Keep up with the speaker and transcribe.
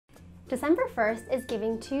December 1st is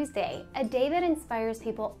Giving Tuesday, a day that inspires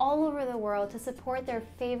people all over the world to support their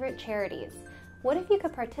favorite charities. What if you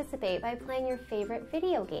could participate by playing your favorite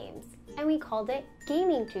video games? And we called it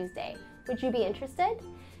Gaming Tuesday. Would you be interested?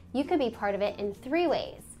 You could be part of it in 3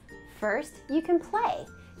 ways. First, you can play.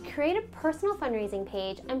 Create a personal fundraising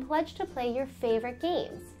page and pledge to play your favorite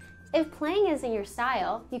games. If playing isn't your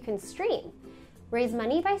style, you can stream. Raise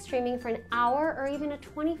money by streaming for an hour or even a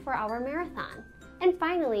 24-hour marathon. And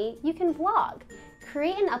finally, you can vlog.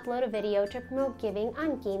 Create and upload a video to promote giving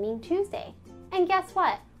on Gaming Tuesday. And guess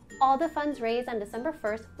what? All the funds raised on December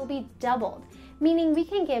 1st will be doubled, meaning we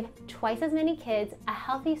can give twice as many kids a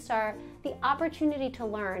healthy start, the opportunity to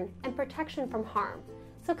learn, and protection from harm.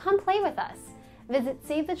 So come play with us. Visit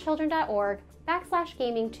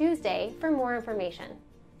SaveTheChildren.org/Gaming Tuesday for more information.